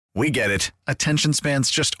We get it. Attention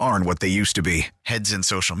spans just aren't what they used to be. Heads in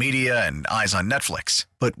social media and eyes on Netflix.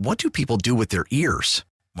 But what do people do with their ears?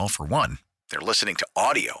 Well, for one, they're listening to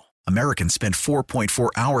audio. Americans spend 4.4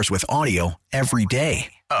 hours with audio every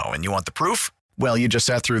day. Oh, and you want the proof? Well, you just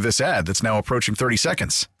sat through this ad that's now approaching 30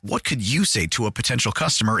 seconds. What could you say to a potential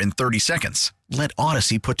customer in 30 seconds? Let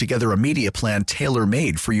Odyssey put together a media plan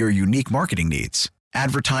tailor-made for your unique marketing needs.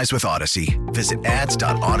 Advertise with Odyssey. Visit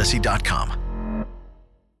ads.odyssey.com.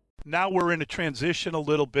 Now we're in a transition a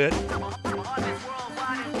little bit.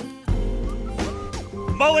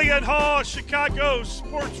 Mulligan Hall, Chicago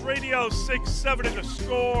Sports Radio 670 The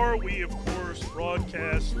Score. We, of course,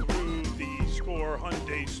 broadcast through the Score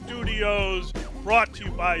Hyundai Studios, brought to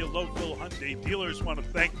you by local Hyundai dealers. Want to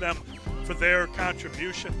thank them for their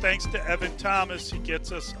contribution. Thanks to Evan Thomas. He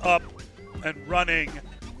gets us up and running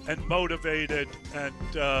and motivated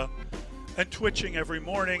and twitching every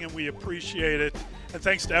morning, and we appreciate it. And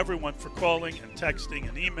thanks to everyone for calling and texting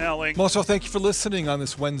and emailing. Also, thank you for listening on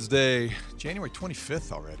this Wednesday, January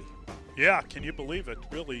 25th already. Yeah, can you believe it?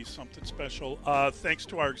 Really something special. Thanks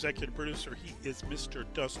to our executive producer. He is Mr.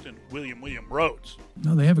 Dustin William Rhodes.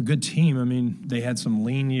 No, they have a good team. I mean, they had some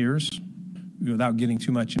lean years without getting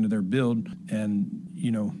too much into their build. And,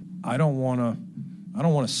 you know, I don't want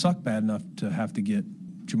to suck bad enough to have to get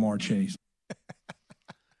Jamar Chase.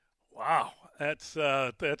 Wow. That's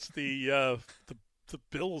the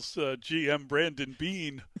Bills GM Brandon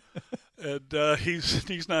Beane, and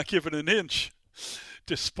he's not giving an inch,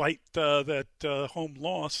 despite that home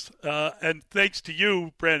loss. And thanks to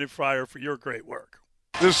you, Brandon Fryer, for your great work.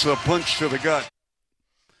 This is a punch to the gut.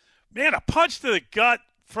 Man, a punch to the gut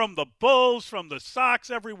from the Bulls, from the Sox,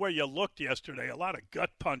 everywhere you looked yesterday. A lot of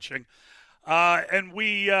gut punching. And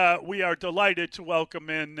we are delighted to welcome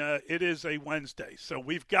in. It is a Wednesday, so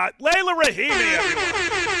we've got Layla Rahimi, everyone.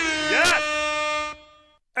 Yes.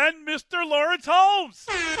 And Mr. Lawrence Holmes.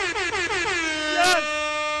 Yes.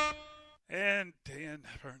 And Dan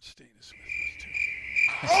Bernstein is with us, too.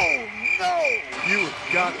 Oh, no! You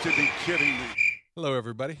have got to be kidding me. Hello,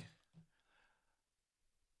 everybody.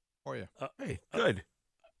 How are you? Hey, good.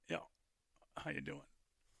 Yeah. How you doing?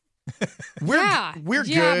 We're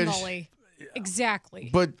good. Molly. Yeah. Exactly.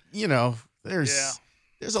 But, you know, there's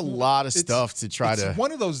a lot of stuff to try to. It's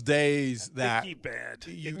one of those days that bad.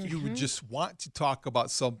 You would just want to talk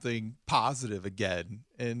about something positive again.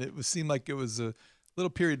 And it would seem like it was a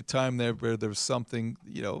little period of time there where there was something,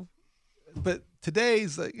 you know. But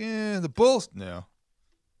today's like, the Bulls, no.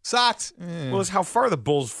 Sox. Well, it's how far the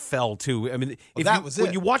Bulls fell, too. I mean,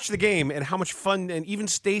 when you watch the game and how much fun, and even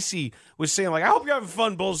Stacy was saying, like, I hope you're having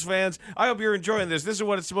fun, Bulls fans. I hope you're enjoying this. This is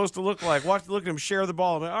what it's supposed to look like. Look at him share the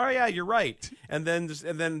ball. Like, oh, yeah, you're right. And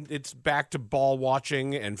then it's back to ball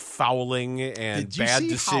watching and fouling and bad decisions. Did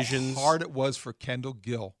you see how hard it was for Kendall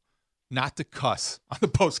Gill not to cuss on the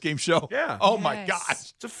postgame show? Yeah. Oh, my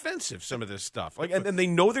gosh. It's offensive, some of this stuff. Like, and they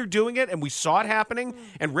know they're doing it, and we saw it happening.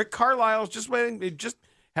 And Rick Carlisle's just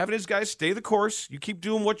having his guys stay the course. You keep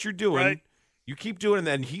doing what you're doing. Right. You keep doing it. And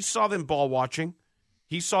then he saw them ball watching.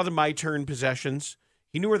 He saw the my turn possessions.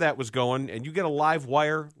 He knew where that was going. And you get a live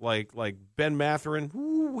wire like Ben Mathurin.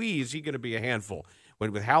 Woo-wee, is he going to be a handful?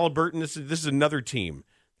 With Halliburton, this is another team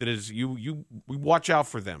that is we watch out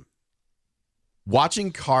for them.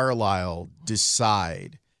 Watching Carlisle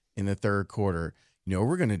decide in the third quarter, you know what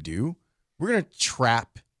we're going to do? We're going to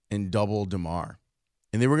trap and double DeMar.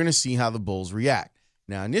 And then we're going to see how the Bulls react.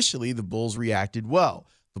 Now, initially, the Bulls reacted well.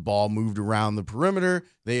 The ball moved around the perimeter.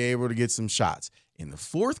 They were able to get some shots. In the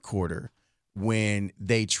fourth quarter, when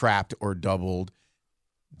they trapped or doubled,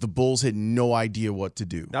 the Bulls had no idea what to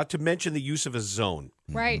do. Not to mention the use of a zone.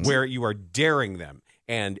 Right. Where you are daring them.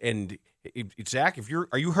 And Zach,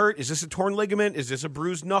 are you hurt? Is this a torn ligament? Is this a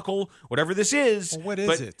bruised knuckle? Whatever this is. Well, what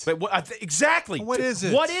is it? But exactly. What is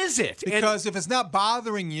it? What is it? Because if it's not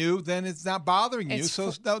bothering you, then it's not bothering you.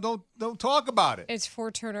 So don't talk about it. It's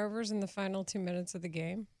 4 turnovers in the final 2 minutes of the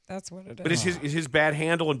game. That's what it is. But is his bad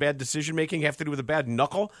handle and bad decision making have to do with a bad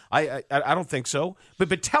knuckle? I don't think so.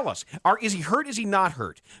 But tell us, is he hurt? Is he not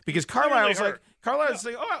hurt? Because Carlisle's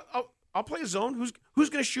saying, oh, I'll play a zone. Who's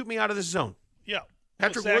going to shoot me out of this zone? Yeah.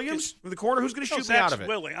 Patrick Williams from the corner. Who's going to shoot me out of it?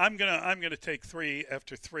 Willing. I'm gonna take 3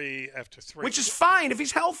 after 3 after 3. Which is fine if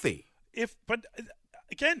he's healthy. But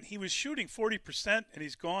again, he was shooting 40% and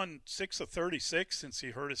he's gone 6 of 36 since he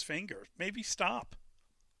hurt his finger. Maybe stop.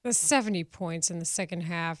 The 70 points in the second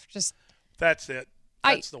half. That's it.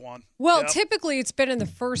 That's the one. Well, typically it's been in the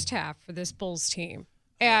first half for this Bulls team,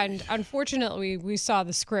 and unfortunately we saw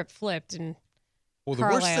the script flipped. And the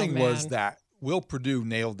worst thing was that Will Perdue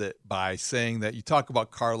nailed it by saying that you talk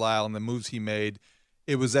about Carlisle and the moves he made.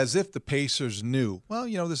 it was as if the Pacers knew, well,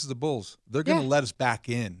 this is the Bulls. They're going to let us back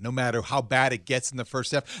in no matter how bad it gets in the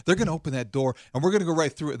first half. They're going to open that door, and we're going to go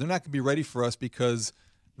right through it. They're not going to be ready for us because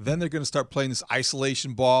then they're going to start playing this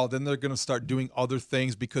isolation ball. Then they're going to start doing other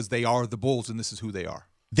things because they are the Bulls, and this is who they are.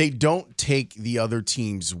 They don't take the other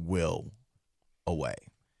team's will away.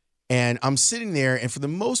 And I'm sitting there, and for the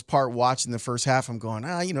most part, watching the first half, I'm going,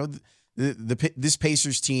 this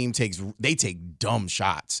Pacers team take dumb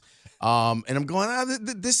shots. And I'm going,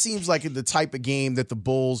 this seems like the type of game that the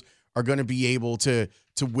Bulls are going to be able to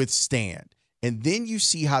withstand. And then you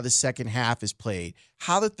see how the second half is played,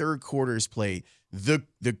 how the third quarter is played,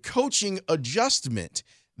 the coaching adjustment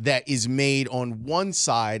that is made on one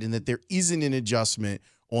side and that there isn't an adjustment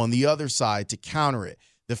on the other side to counter it.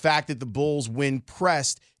 The fact that the Bulls, when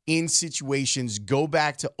pressed in situations, go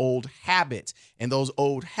back to old habits, and those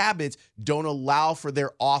old habits don't allow for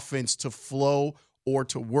their offense to flow or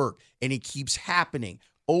to work. And it keeps happening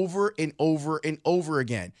over and over and over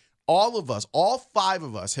again. All of us, all five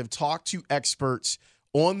of us, have talked to experts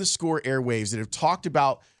on the Score airwaves that have talked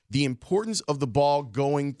about the importance of the ball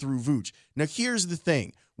going through Vooch. Now, here's the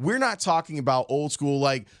thing. We're not talking about old school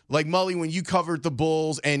like Mully when you covered the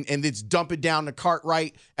Bulls and it's dump it down to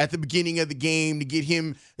Cartwright at the beginning of the game to get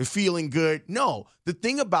him feeling good. No, the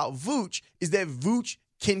thing about Vooch is that Vooch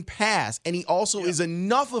can pass, and he also is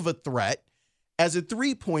enough of a threat as a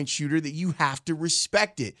three-point shooter that you have to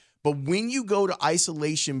respect it. But when you go to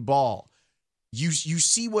isolation ball, you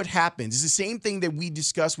see what happens. It's the same thing that we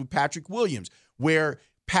discussed with Patrick Williams, where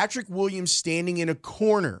Patrick Williams standing in a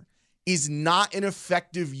corner is not an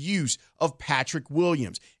effective use of Patrick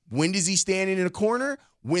Williams. When does he stand in a corner?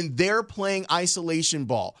 When they're playing isolation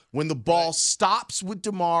ball, when the ball stops with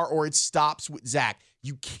DeMar or it stops with Zach.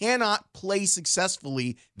 You cannot play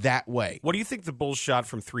successfully that way. What do you think the Bulls shot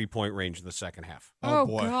from three-point range in the second half? Oh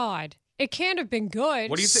boy. God. It can't have been good.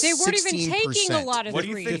 What do you think? They weren't even 16%. taking a lot of What do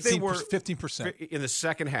you threes. think they were? 15%. In the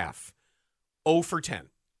second half. 0 for 10.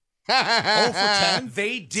 0 for 10?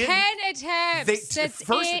 They did 10 attempts. That's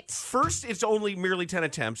it. First, it's only merely 10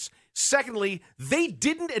 attempts. Secondly, they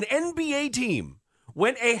didn't. An NBA team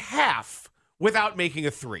went a half without making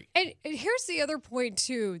a three. And here's the other point,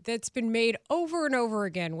 too, that's been made over and over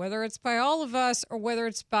again, whether it's by all of us or whether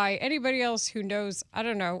it's by anybody else who knows, I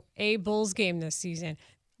don't know, a Bulls game this season.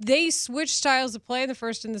 They switched styles of play in the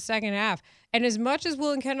first and the second half. And as much as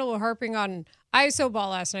Will and Kendall were harping on ISO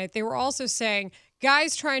ball last night, they were also saying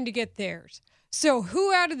guys trying to get theirs. So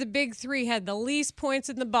who out of the big three had the least points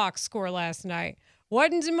in the box score last night?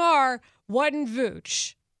 Wasn't DeMar, wasn't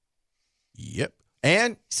Vooch. Yep.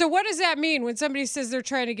 And so what does that mean when somebody says they're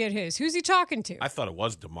trying to get his? Who's he talking to? I thought it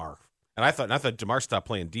was DeMar. And I thought DeMar stopped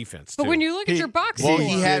playing defense, too. But when you look at your box well, score.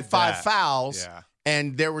 he had 5 fouls. Yeah.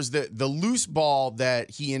 And there was the loose ball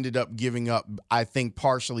that he ended up giving up, I think,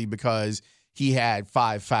 partially because he had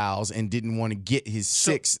 5 fouls and didn't want to get his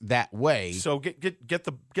 6 that way. So get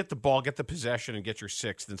the ball, get the possession, and get your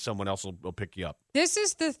 6. Then someone else will pick you up. This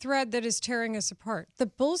is the thread that is tearing us apart. The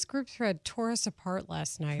Bulls group thread tore us apart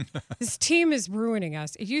last night. This team is ruining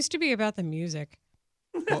us. It used to be about the music.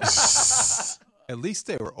 Well, at least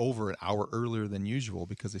they were over an hour earlier than usual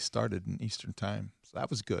because they started in Eastern time. So that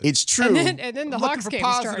was good. It's true. And then the Hawks game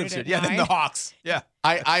started at 9. Then the Hawks. Yeah.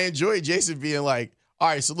 I enjoy Jason being like, all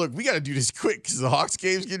right, so look, we got to do this quick because the Hawks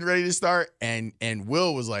game's getting ready to start. And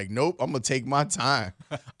Will was like, nope, I'm going to take my time.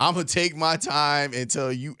 I'm going to take my time and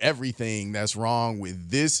tell you everything that's wrong with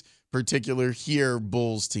this particular here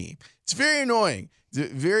Bulls team. It's very annoying.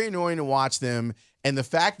 It's very annoying to watch them. And the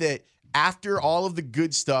fact that after all of the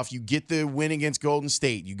good stuff, you get the win against Golden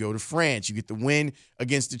State, you go to France, you get the win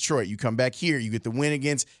against Detroit, you come back here, you get the win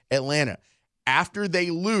against Atlanta. After they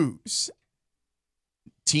lose,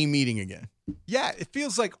 team meeting again. Yeah, it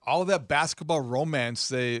feels like all of that basketball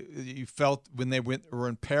romance you felt when they were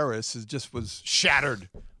in Paris was shattered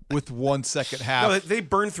with 1 second half. No, they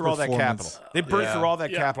burned through all that capital. They burned through all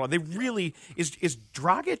that Yeah. capital. They really is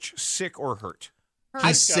Dragic sick or hurt? He's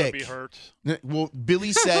Gotta sick. be hurt. Well,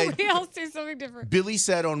 Billy said We all say something different. Billy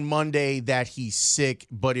said on Monday that he's sick,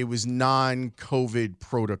 but it was non-COVID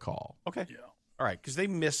protocol. Okay. Yeah. All right, because they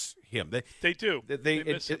miss him. They do. They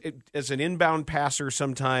miss him. as an inbound passer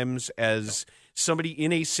sometimes, as somebody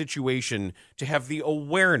in a situation to have the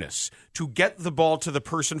awareness to get the ball to the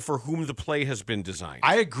person for whom the play has been designed.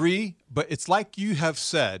 I agree, but it's like you have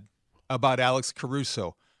said about Alex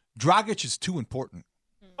Caruso. Dragic is too important.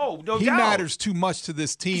 Oh, no He doubt. matters too much to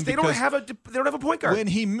this team. They don't have a point guard.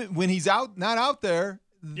 when he's not out there,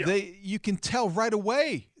 you can tell right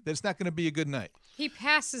away that it's not going to be a good night. He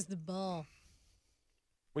passes the ball.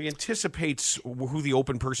 He anticipates who the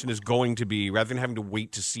open person is going to be rather than having to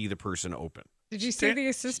wait to see the person open. Did you see the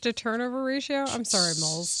assist to turnover ratio? I'm sorry,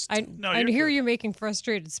 Moles. I hear you making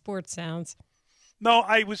frustrated sports sounds. No,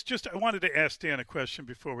 I wanted to ask Dan a question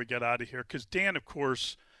before we get out of here, because Dan, of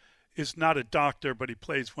course, is not a doctor, but he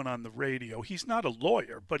plays one on the radio. He's not a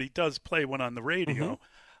lawyer, but he does play one on the radio.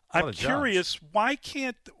 I'm curious, why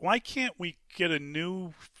can't we get a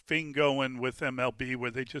new thing going with MLB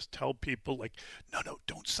where they just tell people, like, no,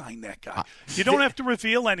 don't sign that guy. You don't have to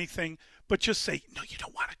reveal anything, but just say, no, you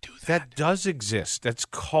don't want to do that. That does exist. That's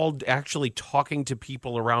called actually talking to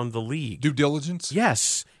people around the league. Due diligence?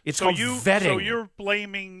 Yes. It's called vetting. So you're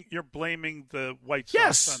blaming the White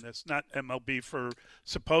Sox on this, not MLB, for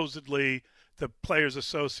supposedly the Players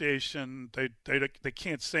Association. They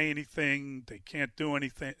can't say anything. They can't do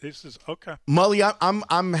anything. This is okay. Mully,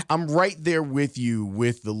 I'm right there with you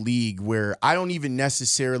with the league, where I don't even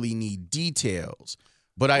necessarily need details,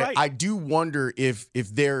 but I do wonder if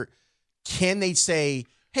can they say,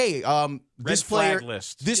 hey, this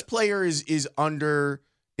player is under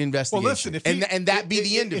investigation. Well, listen, and that be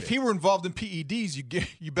the end of it. If he were involved in PEDs,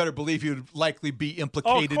 you better believe he would likely be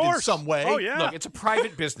implicated in some way. Oh, yeah. Look, it's a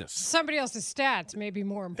private business. Somebody else's stats may be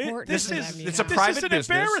more important. It's a private business. Business.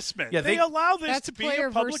 Embarrassment. Yeah, they allow this that's to be a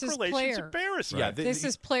public relations player. embarrassment. Yeah, this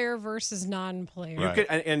is player versus non-player. Right.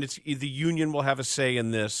 And it's the union will have a say in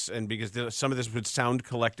this, and because some of this would sound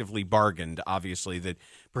collectively bargained, obviously, that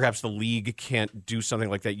perhaps the league can't do something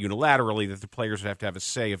like that unilaterally, that the players would have to have a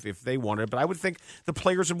say if they wanted it. But I would think the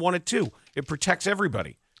players would want it too. It protects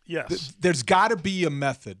everybody. Yes. There's got to be a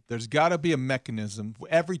method. There's got to be a mechanism.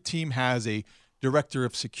 Every team has a director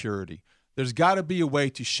of security. There's got to be a way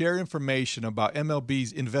to share information about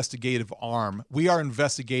MLB's investigative arm. We are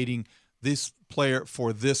investigating this player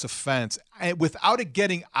for this offense, and without it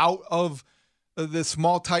getting out of the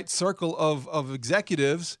small, tight circle of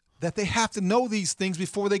executives, that they have to know these things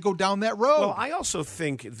before they go down that road. Well, I also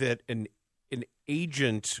think that an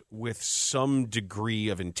agent with some degree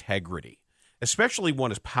of integrity, especially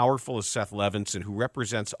one as powerful as Seth Levinson, who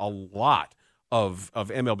represents a lot of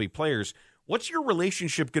MLB players, what's your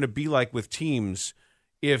relationship going to be like with teams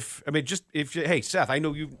hey, Seth, I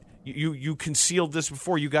know you concealed this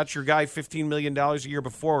before. You got your guy $15 million a year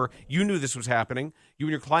before. You knew this was happening. You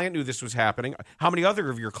and your client knew this was happening. How many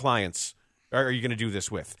other of your clients are you going to do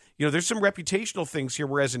this with? There's some reputational things here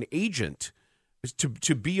where as an agent,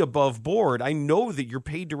 to be above board, I know that you're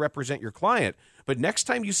paid to represent your client, but next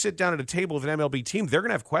time you sit down at a table of an MLB team, they're going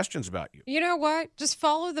to have questions about you. You know what? Just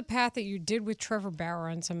follow the path that you did with Trevor Bauer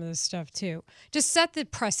on some of this stuff too. Just set the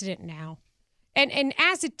precedent now. And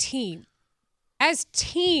as a team, as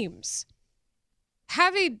teams,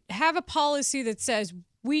 have a policy that says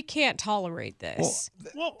we can't tolerate this.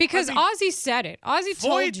 Because Ozzie said it. Ozzie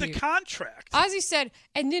told you. Void the contract. Ozzie said,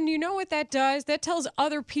 and then you know what that does? That tells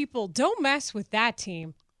other people, don't mess with that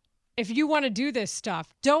team. If you want to do this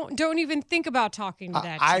stuff, don't even think about talking to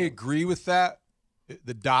that team. I agree with that.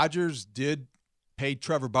 The Dodgers did pay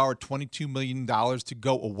Trevor Bauer $22 million to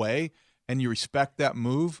go away, and you respect that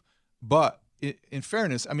move. But in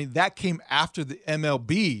fairness, I mean, that came after the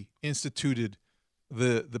MLB instituted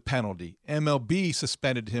the penalty. MLB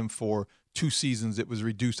suspended him for 2 seasons. It was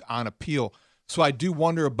reduced on appeal. So I do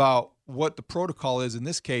wonder about what the protocol is in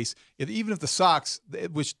this case. Even if the Sox,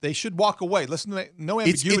 which they should walk away, listen, no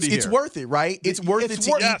ambiguity here. It's worth it, right? It's worth it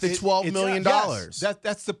to eat the $12 million. Yes,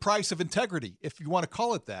 that's the price of integrity, if you want to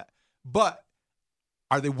call it that. But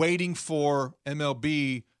are they waiting for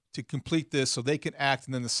MLB to complete this so they can act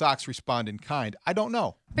and then the Sox respond in kind? I don't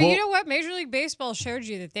know. But you know what? Major League Baseball showed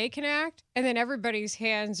you that they can act, and then everybody's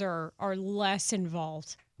hands are less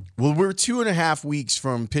involved. Well, we're 2.5 weeks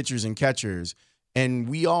from pitchers and catchers, and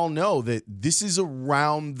we all know that this is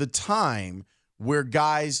around the time where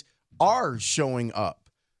guys are showing up.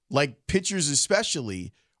 Like pitchers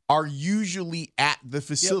especially are usually at the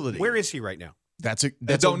facility. Yeah, where is he right now? That's a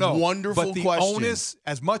wonderful but the question. Onus,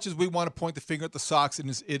 as much as we want to point the finger at the Sox,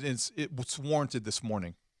 it's warranted this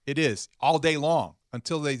morning. It is all day long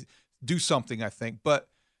until they do something, I think. But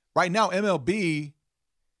right now, MLB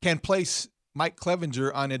can place Mike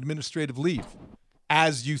Clevinger on administrative leave,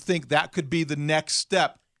 as you think that could be the next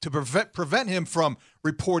step to prevent him from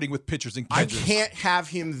reporting with pitchers and catchers. I can't have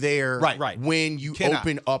him there right. when you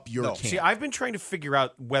open up your camp. See, I've been trying to figure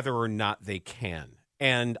out whether or not they can.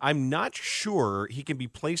 And I'm not sure he can be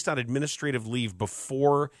placed on administrative leave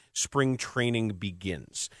before spring training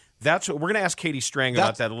begins. That's what we're going to ask Katie Strang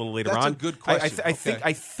about that a little later on. That's a good question.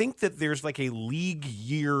 I think that there's like a league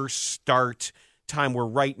year start time where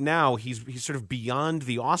right now he's sort of beyond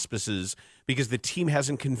the auspices because the team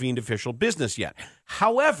hasn't convened official business yet.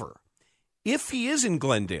 However, if he is in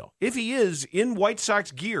Glendale, if he is in White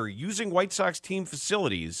Sox gear using White Sox team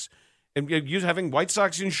facilities, and having White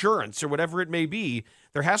Sox insurance or whatever it may be,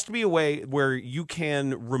 there has to be a way where you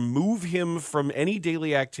can remove him from any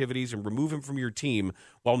daily activities and remove him from your team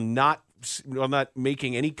while not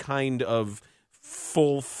making any kind of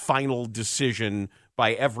full final decision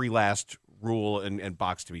by every last rule and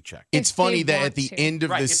box to be checked. It's funny that at the end of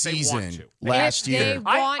the season last year,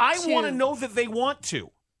 I want to know that they want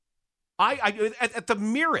to. At the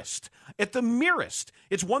merest,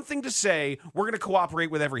 it's one thing to say we're going to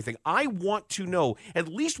cooperate with everything. I want to know, at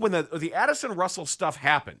least when the Addison Russell stuff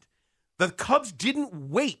happened, the Cubs didn't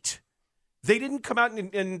wait. They didn't come out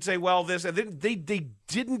and say, well, this, and they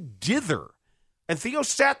didn't dither. And Theo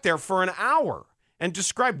sat there for an hour and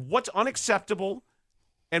described what's unacceptable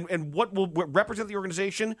and what will represent the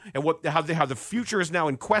organization and how the future is now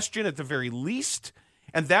in question at the very least.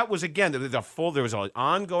 And that was, again, there was an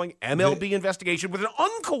ongoing MLB investigation with an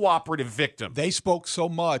uncooperative victim. They spoke so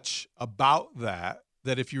much about that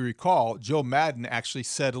if you recall, Joe Maddon actually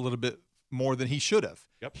said a little bit more than he should have.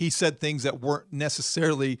 Yep. He said things that weren't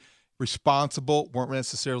necessarily responsible, weren't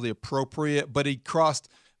necessarily appropriate, but he crossed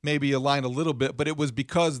maybe a line a little bit. But it was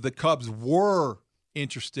because the Cubs were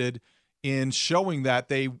interested in showing that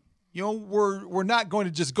they were not going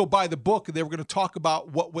to just go by the book. They were going to talk about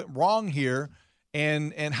what went wrong here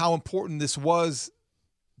and how important this was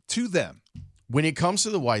to them. When it comes to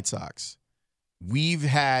the White Sox, we've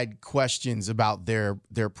had questions about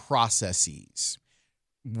their processes,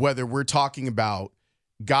 whether we're talking about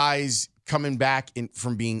guys coming back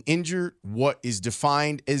from being injured, what is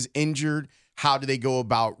defined as injured, how do they go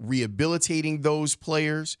about rehabilitating those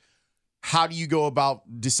players, how do you go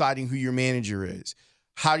about deciding who your manager is,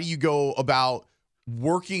 how do you go about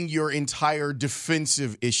working your entire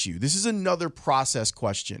defensive issue. This is another process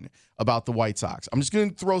question about the White Sox. I'm just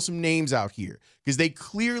going to throw some names out here because they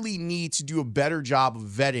clearly need to do a better job of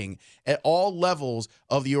vetting at all levels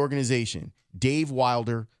of the organization. Dave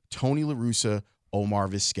Wilder, Tony La Russa, Omar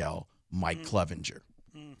Vizquel, Mike Clevinger.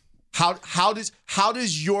 How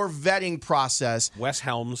does your vetting process? Wes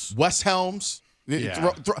Helms.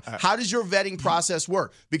 Yeah. How does your vetting process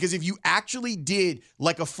work? Because if you actually did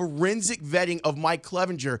like a forensic vetting of Mike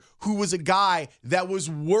Clevinger, who was a guy that was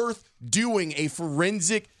worth doing a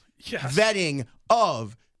forensic vetting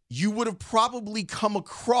of, you would have probably come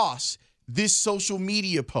across this social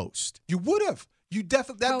media post. You would have. You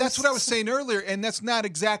definitely. That's what I was saying earlier, and that's not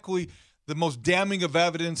exactly the most damning of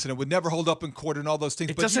evidence, and it would never hold up in court and all those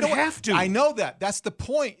things. It doesn't have to. I know that. That's the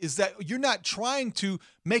point, is that you're not trying to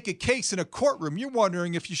make a case in a courtroom. You're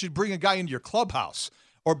wondering if you should bring a guy into your clubhouse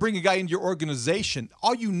or bring a guy into your organization.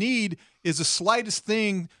 All you need is the slightest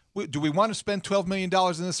thing. Do we want to spend $12 million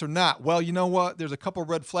in this or not? Well, you know what? There's a couple of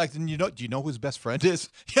red flags. And do you know who his best friend is?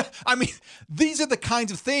 Yeah, I mean, these are the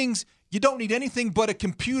kinds of things you don't need anything but a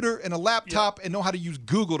computer and a laptop and know how to use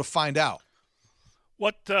Google to find out.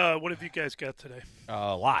 What have you guys got today?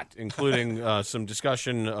 A lot, including some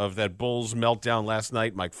discussion of that Bulls meltdown last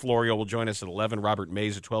night. Mike Florio will join us at 11. Robert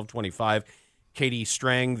Mays at 12:25. Katie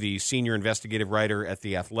Strang, the senior investigative writer at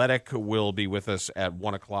The Athletic, will be with us at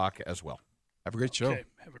 1 o'clock as well. Have a great show. Okay,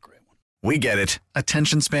 have a great one. We get it.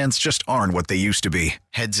 Attention spans just aren't what they used to be.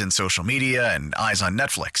 Heads in social media and eyes on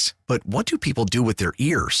Netflix. But what do people do with their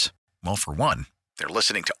ears? Well, for one, they're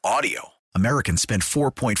listening to audio. Americans spend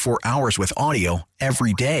 4.4 hours with audio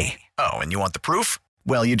every day. Oh, and you want the proof?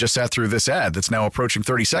 Well, you just sat through this ad that's now approaching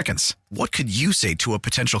 30 seconds. What could you say to a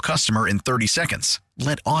potential customer in 30 seconds?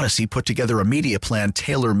 Let Odyssey put together a media plan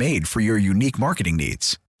tailor-made for your unique marketing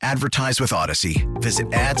needs. Advertise with Odyssey.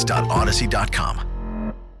 Visit ads.odyssey.com.